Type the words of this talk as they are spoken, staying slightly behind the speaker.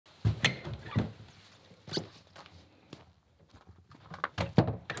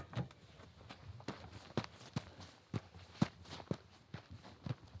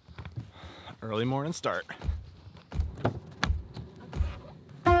Early morning start.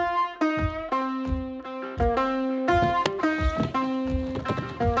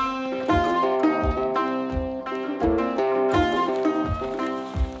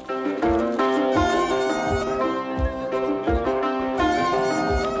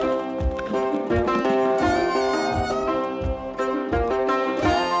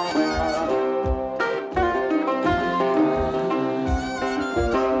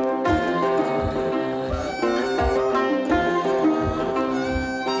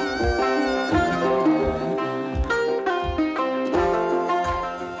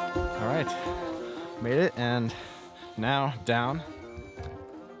 Made it, and now down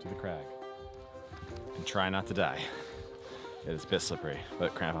to the crag. And try not to die. It is a bit slippery,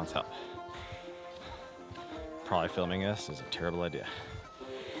 but crampons help. Probably filming this is a terrible idea.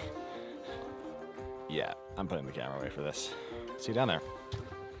 Yeah, I'm putting the camera away for this. See you down there.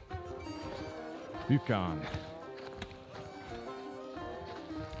 Yukon.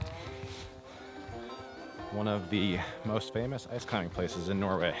 One of the most famous ice climbing places in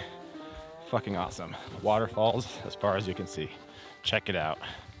Norway. Fucking awesome. Waterfalls as far as you can see. Check it out.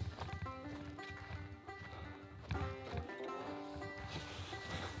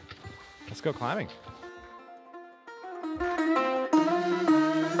 Let's go climbing.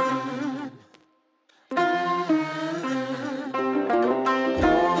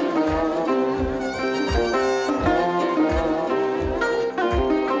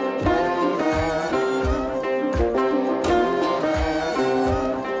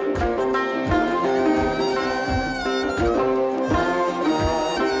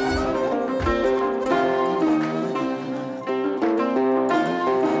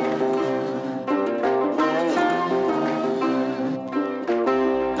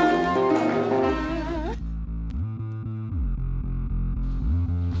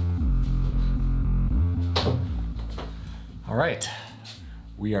 All right,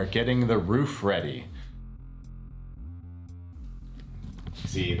 we are getting the roof ready.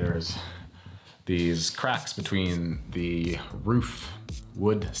 See, there's these cracks between the roof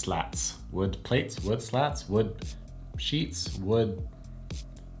wood slats, wood plates, wood slats, wood sheets, wood,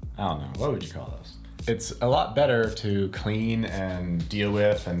 I don't know, what would you call those? It's a lot better to clean and deal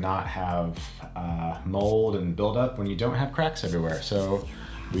with and not have mold and buildup when you don't have cracks everywhere. So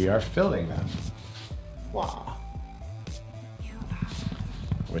we are filling them. Wow.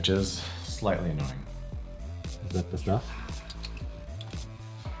 Which is slightly annoying. Is that the stuff?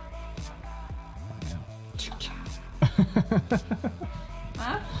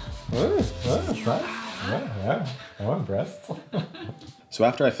 Huh? Yeah, I'm impressed. So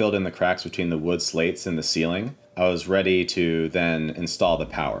after I filled in the cracks between the wood slates and the ceiling, I was ready to then install the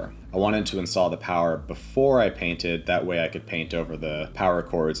power. I wanted to install the power before I painted, that way I could paint over the power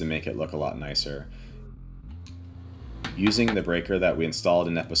cords and make it look a lot nicer. Using the breaker that we installed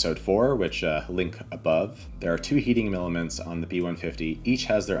in episode 4, which link above, there are 2 heating elements on the B150. Each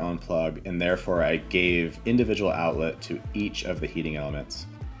has their own plug, and therefore I gave individual outlet to each of the heating elements.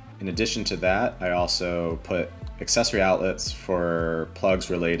 In addition to that, I also put accessory outlets for plugs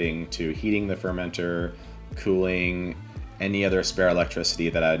relating to heating the fermenter, cooling, any other spare electricity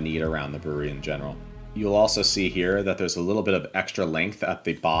that I need around the brewery in general. You'll also see here that there's a little bit of extra length at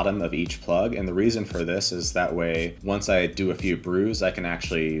the bottom of each plug, and the reason for this is that way once I do a few brews, I can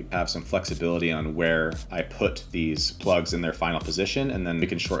actually have some flexibility on where I put these plugs in their final position, and then we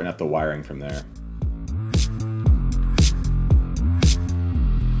can shorten up the wiring from there.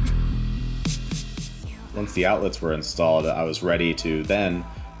 Once the outlets were installed, I was ready to then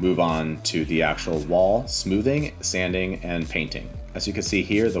move on to the actual wall smoothing, sanding, and painting. As you can see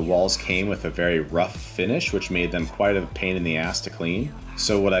here, the walls came with a very rough finish, which made them quite a pain in the ass to clean.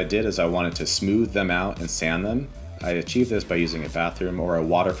 So what I did is I wanted to smooth them out and sand them. I achieved this by using a bathroom or a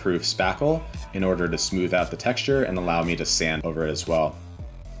waterproof spackle in order to smooth out the texture and allow me to sand over it as well.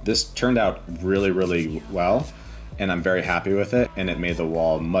 This turned out really, really well, and I'm very happy with it, and it made the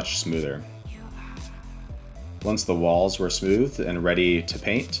wall much smoother. Once the walls were smooth and ready to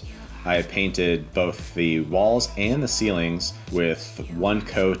paint, I painted both the walls and the ceilings with 1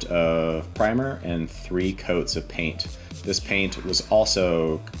 coat of primer and 3 coats of paint. This paint was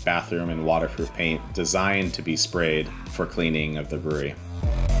also bathroom and waterproof paint designed to be sprayed for cleaning of the brewery.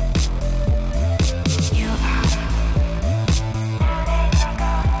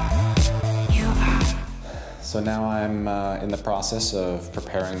 So now I'm in the process of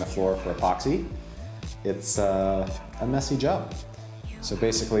preparing the floor for epoxy. It's a messy job. So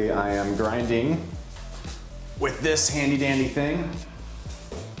basically I am grinding with this handy dandy thing.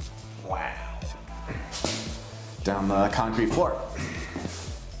 Wow. Down the concrete floor.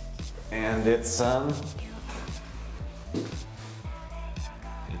 And it's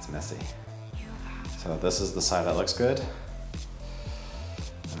messy. So this is the side that looks good.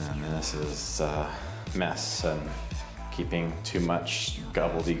 And this is mess and keeping too much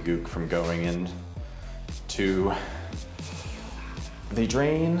gobbledygook from going in to the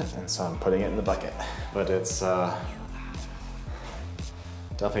drain, and so I'm putting it in the bucket. But it's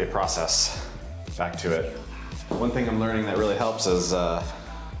definitely a process. Back to it. One thing I'm learning that really helps is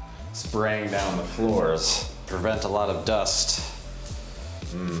spraying down the floors. Prevent a lot of dust.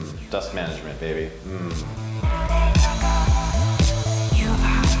 Dust management, baby.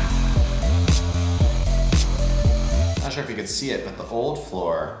 Not sure if you could see it, but the old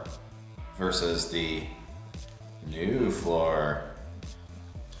floor versus the new floor.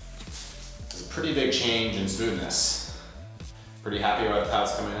 It's a pretty big change in smoothness. Pretty happy with how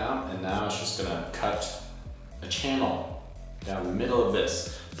it's coming out, and now it's just gonna cut a channel down the middle of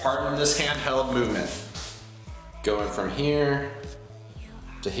this. Pardon this handheld movement. Going from here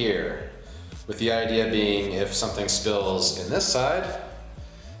to here, with the idea being if something spills in this side,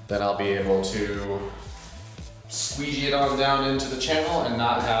 then I'll be able to squeegee it on down into the channel and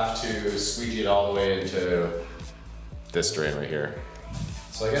not have to squeegee it all the way into this drain right here.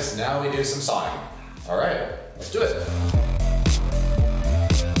 So I guess now we do some sawing. All right, let's do it.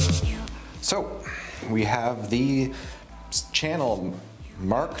 So we have the channel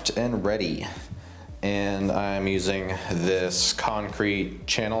marked and ready. And I'm using this concrete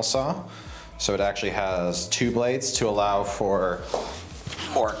channel saw. So it actually has 2 blades to allow for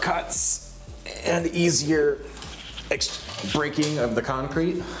more cuts and easier breaking of the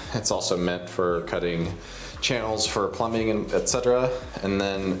concrete. It's also meant for cutting channels for plumbing and etc. and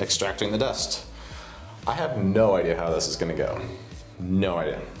then extracting the dust. I have no idea how this is gonna go. No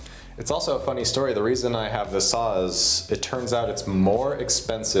idea. It's also a funny story. The reason I have this saw is it turns out it's more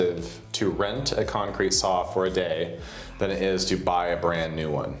expensive to rent a concrete saw for a day than it is to buy a brand new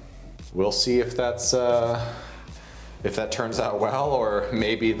one. We'll see if that's if that turns out well, or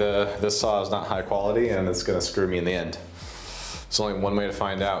maybe this saw is not high quality and it's gonna screw me in the end. There's only one way to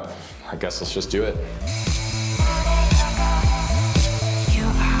find out. I guess let's just do it.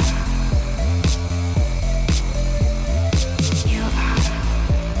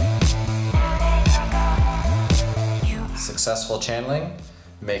 Successful channeling,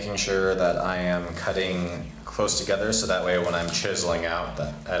 making sure that I am cutting close together so that way when I'm chiseling out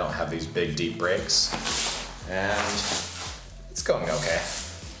that I don't have these big deep breaks. And it's going okay.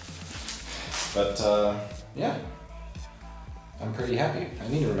 But yeah, I'm pretty happy. I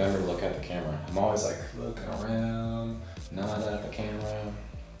need to remember to look at the camera. I'm always like looking around, not at the camera.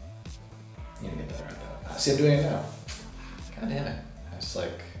 I need to get better at that. See, I'm doing it now. God damn it. I was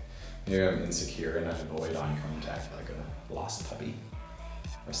like, maybe I'm insecure and I avoid eye contact like a lost puppy,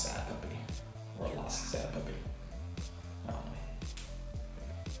 or a sad puppy, or a lost sad puppy. I don't know.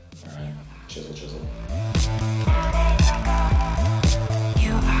 All right, chisel, chisel.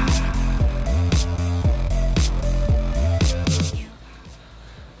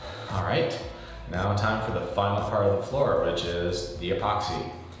 All right, now time for the final part of the floor, which is the epoxy.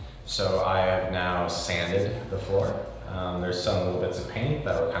 So I have now sanded the floor. There's some little bits of paint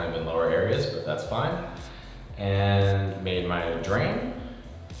that were kind of in lower areas, but that's fine. And made my drain,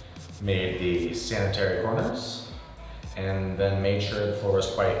 made the sanitary corners, and then made sure the floor was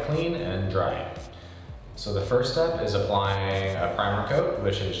quite clean and dry. So the first step is applying a primer coat,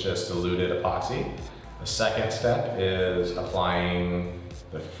 which is just diluted epoxy. The second step is applying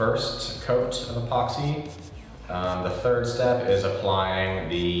the first coat of epoxy. The third step is applying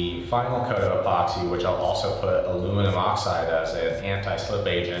the final coat of epoxy, which I'll also put aluminum oxide as an anti-slip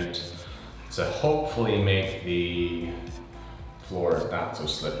agent to hopefully make the floors not so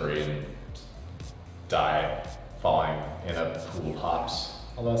slippery and die falling in a pool of hops.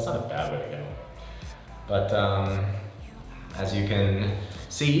 Although it's not a bad way to go. But as you can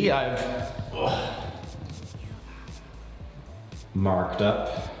see, I've marked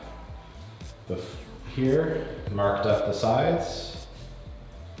up here, marked up the sides,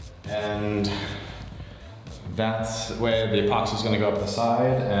 and that's the way the epoxy is going to go up the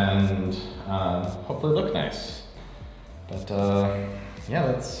side and hopefully look nice. But yeah,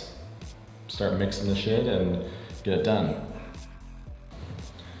 let's start mixing the shit and get it done.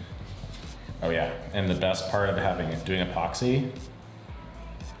 Oh yeah, and the best part of doing epoxy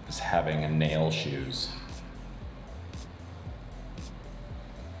is having nail shoes.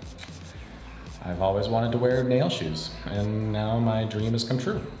 I've always wanted to wear nail shoes, and now my dream has come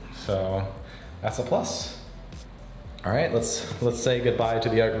true. So that's a plus. All right, let's say goodbye to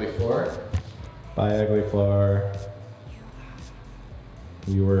the ugly floor. Bye, ugly floor.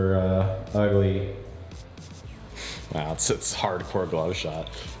 You were ugly. Wow, it's hardcore glove shot.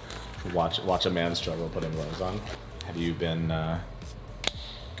 Watch a man struggle putting gloves on. Have you been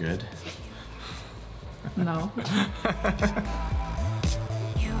good? No.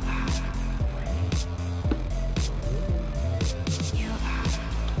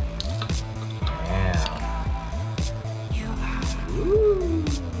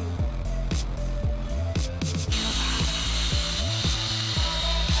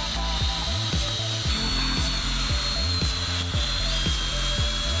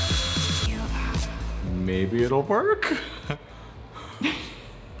 Maybe it'll work.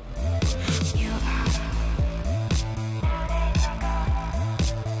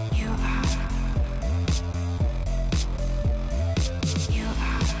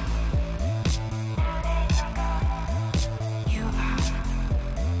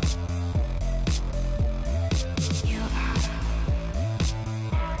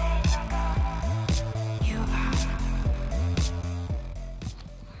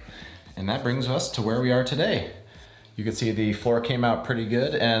 And that brings us to where we are today. You can see the floor came out pretty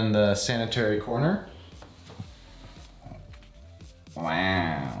good and the sanitary corner.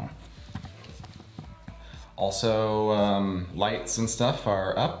 Wow. Also, lights and stuff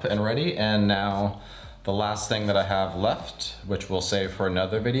are up and ready, and now the last thing that I have left, which we'll save for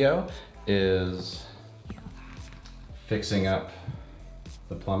another video, is fixing up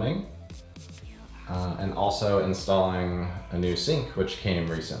the plumbing and also installing a new sink, which came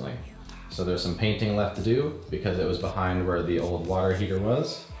recently. So there's some painting left to do because it was behind where the old water heater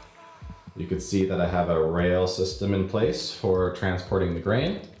was. You can see that I have a rail system in place for transporting the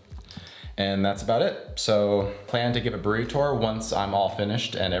grain. And that's about it. So plan to give a brewery tour once I'm all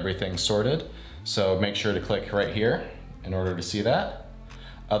finished and everything's sorted. So make sure to click right here in order to see that.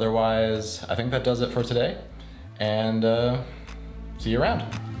 Otherwise, I think that does it for today. And see you around.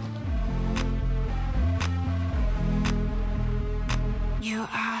 You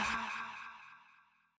are